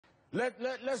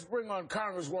Let's bring on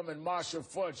Congresswoman Marcia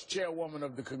Fudge, chairwoman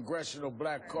of the Congressional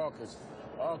Black Caucus.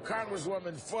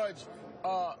 Congresswoman Fudge,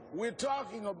 we're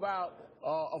talking about,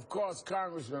 of course,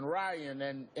 Congressman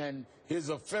Ryan and his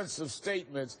offensive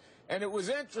statements. And it was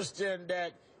interesting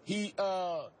that he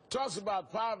talks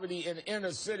about poverty in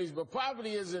inner cities, but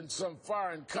poverty isn't some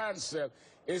foreign concept.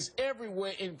 It's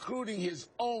everywhere, including his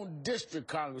own district,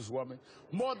 Congresswoman.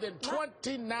 More than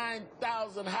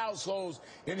 29,000 households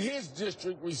in his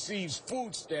district receives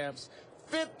food stamps.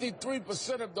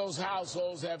 53% of those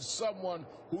households have someone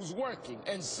who's working,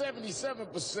 and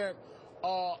 77%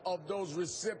 of those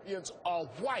recipients are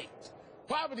white.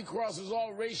 Poverty crosses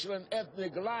all racial and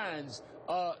ethnic lines.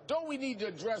 Don't we need to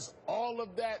address all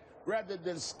of that rather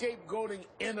than scapegoating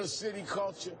inner city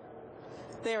culture?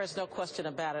 There is no question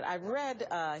about it. I read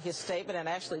his statement and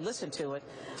actually listened to it,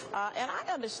 and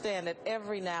I understand that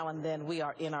every now and then we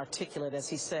are inarticulate, as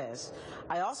he says.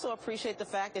 I also appreciate the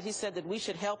fact that he said that we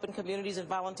should help in communities and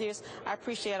volunteers. I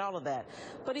appreciate all of that.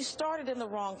 But he started in the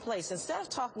wrong place. Instead of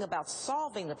talking about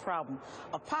solving the problem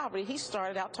of poverty, he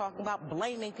started out talking about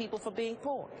blaming people for being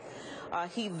poor.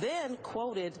 He then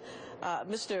quoted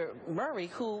Mr. Murray,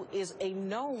 who is a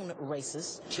known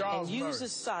racist, Charles and uses Murray.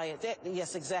 science.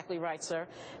 Yes, exactly right, sir.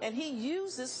 And he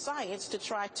uses science to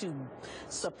try to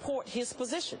support his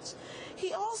positions.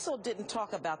 He also didn't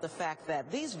talk about the fact that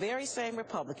these very same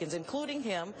Republicans, including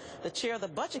him, the chair of the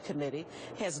Budget Committee,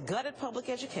 has gutted public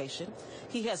education.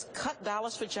 He has cut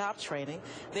dollars for job training.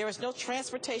 There is no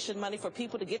transportation money for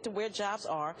people to get to where jobs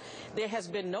are. There has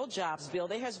been no jobs bill.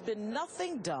 There has been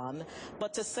nothing done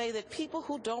but to say that people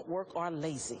who don't work are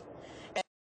lazy. And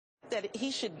that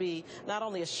he should be not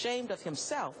only ashamed of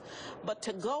himself, but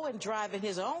to go and drive in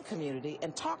his own community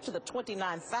and talk to the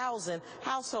 29,000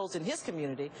 households in his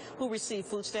community who receive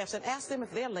food stamps and ask them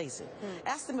if they're lazy.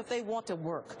 Ask them if they want to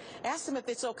work. Ask them if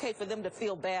it's okay for them to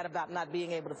feel bad about not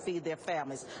being able to feed their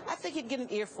families. I think he'd get an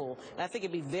earful, and I think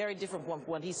it'd be very different from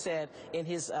what he said in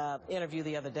his interview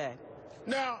the other day.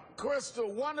 Now, Crystal,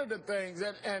 one of the things,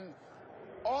 and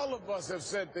all of us have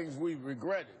said things we've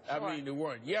regretted. Sure. I mean, they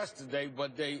weren't yesterday,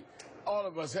 but all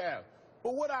of us have.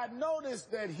 But what I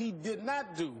noticed that he did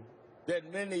not do,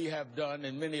 that many have done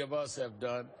and many of us have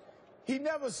done, he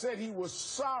never said he was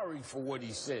sorry for what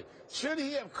he said. Should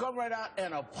he have come right out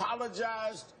and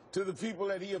apologized to the people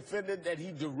that he offended, that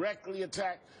he directly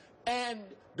attacked, and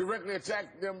directly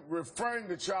attacked them, referring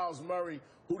to Charles Murray,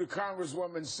 who the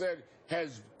Congresswoman said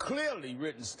has clearly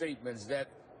written statements that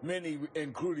many,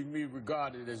 including me,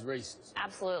 regarded as racist?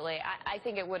 Absolutely. I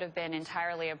think it would have been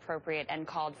entirely appropriate and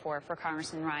called for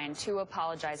Congressman Ryan to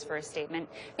apologize for his statement,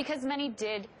 because many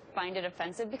did find it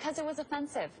offensive because it was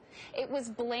offensive. It was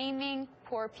blaming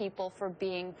poor people for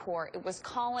being poor. It was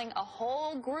calling a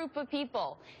whole group of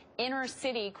people, inner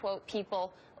city, quote,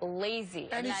 people, lazy.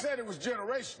 And he said it was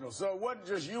generational, so it wasn't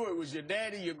just you, it was your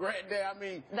daddy, your granddad. I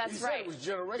mean, that's he right. said it was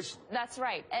generational. That's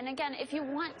right. And again, if you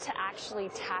want to actually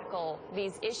tackle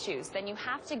these issues, then you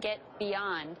have to get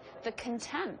beyond the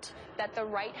contempt that the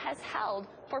right has held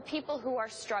for people who are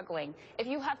struggling. If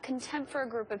you have contempt for a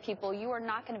group of people, you are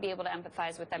not going to be able to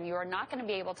empathize with them. You are not going to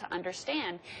be able to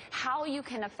understand how you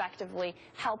can effectively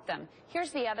help them.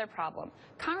 Here's the other problem.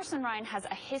 Congressman Ryan has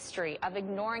a history of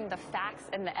ignoring the facts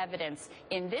and the evidence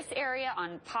in this area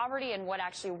on poverty and what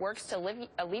actually works to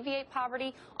alleviate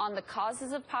poverty, on the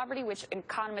causes of poverty, which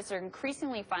economists are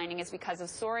increasingly finding is because of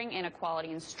soaring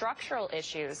inequality and structural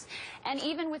issues. And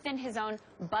even within his own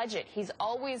budget, he's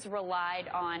always relied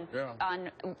on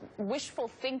wishful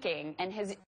thinking and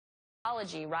his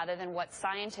ideology rather than what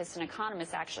scientists and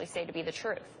economists actually say to be the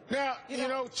truth. Now, you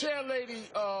know, Chair Lady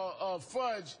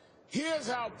Fudge, here's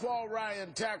how Paul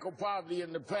Ryan tackled poverty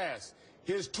in the past.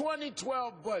 His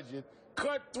 2012 budget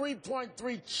cut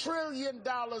 $3.3 trillion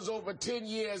over 10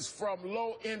 years from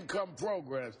low-income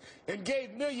programs and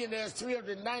gave millionaires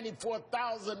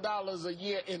 $394,000 a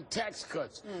year in tax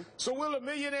cuts. So will the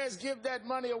millionaires give that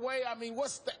money away? I mean,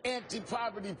 what's the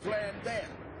anti-poverty plan there?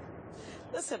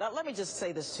 Listen, let me just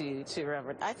say this to you,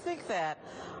 Reverend. I think that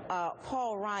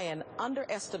Paul Ryan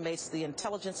underestimates the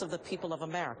intelligence of the people of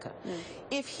America.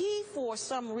 If he, for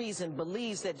some reason,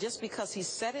 believes that just because he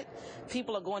said it,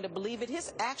 people are going to believe it,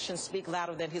 his actions speak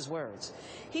louder than his words.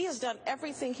 He has done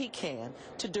everything he can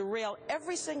to derail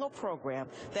every single program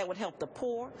that would help the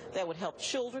poor, that would help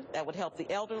children, that would help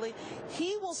the elderly.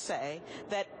 He will say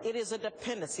that it is a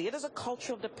dependency. It is a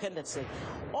cultural dependency.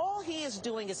 All he is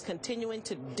doing is continuing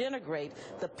to denigrate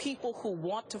the people who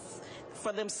want to,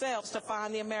 for themselves, to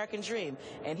find the American American dream,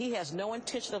 and he has no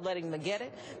intention of letting them get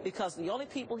it, because the only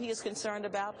people he is concerned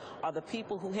about are the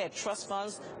people who had trust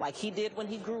funds like he did when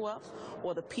he grew up,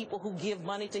 or the people who give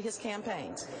money to his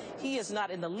campaigns. He is not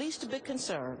in the least bit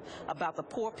concerned about the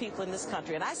poor people in this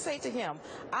country. And I say to him,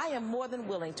 I am more than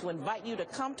willing to invite you to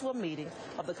come to a meeting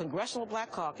of the Congressional Black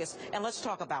Caucus, and let's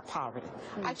talk about poverty.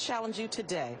 I challenge you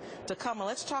today to come and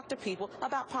let's talk to people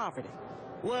about poverty.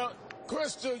 Well,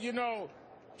 Crystal, you know,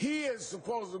 he is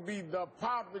supposed to be the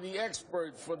poverty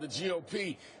expert for the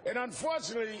GOP. And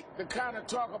unfortunately, the kind of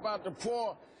talk about the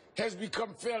poor has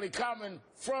become fairly common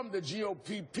from the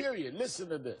GOP, period. Listen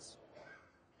to this.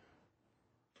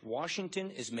 Washington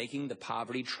is making the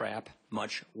poverty trap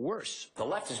much worse. The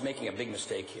left is making a big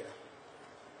mistake here.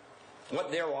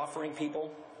 What they're offering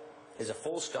people is a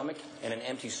full stomach and an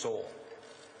empty soul.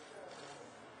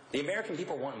 The American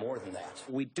people want more than that.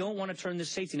 We don't want to turn the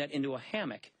safety net into a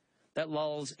hammock that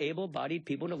lulls able-bodied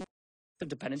people into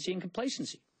dependency and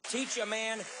complacency. Teach a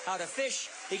man how to fish.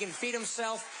 He can feed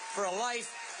himself for a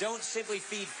life. Don't simply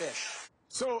feed fish.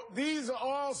 So these are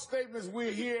all statements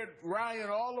we hear Ryan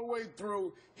all the way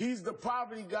through. He's the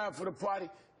poverty guy for the party.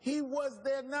 He was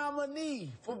their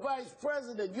nominee for vice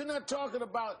president. You're not talking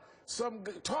about some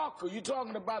talker. You're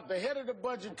talking about the head of the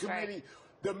budget committee,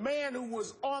 the man who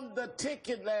was on the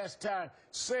ticket last time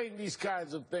saying these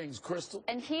kinds of things, Crystal.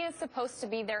 And he is supposed to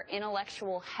be their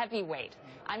intellectual heavyweight.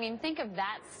 I mean, think of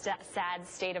that sad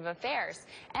state of affairs.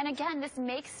 And again, this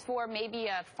makes for maybe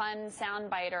a fun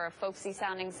soundbite or a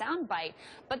folksy-sounding soundbite,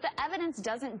 but the evidence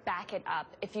doesn't back it up.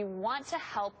 If you want to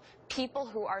help people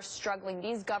who are struggling,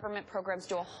 these government programs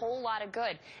do a whole lot of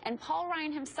good. And Paul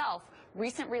Ryan himself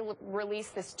recently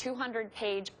released this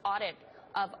 200-page audit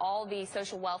of all the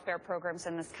social welfare programs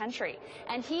in this country.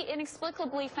 And he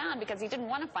inexplicably found, because he didn't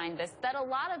want to find this, that a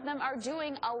lot of them are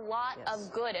doing a lot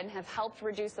of good and have helped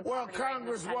reduce the poverty rate in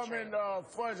this country. Congresswoman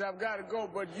Fudge, I've got to go,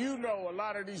 but you know a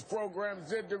lot of these programs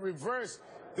did the reverse.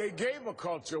 They gave a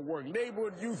culture of work,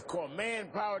 neighborhood youth corps,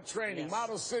 manpower training,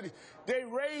 model cities. They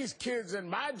raised kids in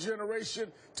my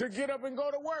generation to get up and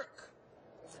go to work.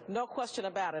 No question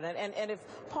about it. And if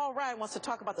Paul Ryan wants to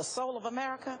talk about the soul of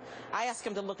America, I ask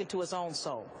him to look into his own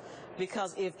soul.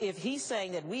 Because if he's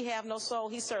saying that we have no soul,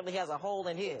 he certainly has a hole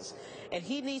in his. And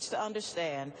he needs to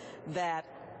understand that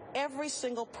every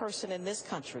single person in this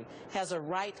country has a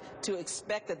right to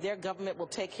expect that their government will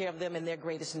take care of them in their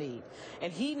greatest need.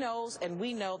 And he knows, and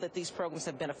we know, that these programs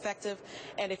have been effective.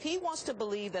 And if he wants to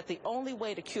believe that the only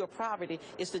way to cure poverty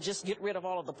is to just get rid of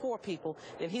all of the poor people,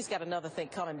 then he's got another thing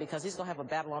coming, because he's going to have a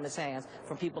battle on his hands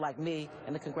from people like me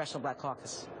and the Congressional Black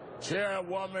Caucus.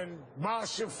 Chairwoman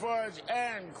Marcia Fudge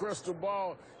and Crystal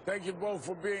Ball, thank you both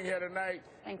for being here tonight.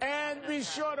 Thank you. And be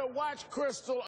sure to watch Crystal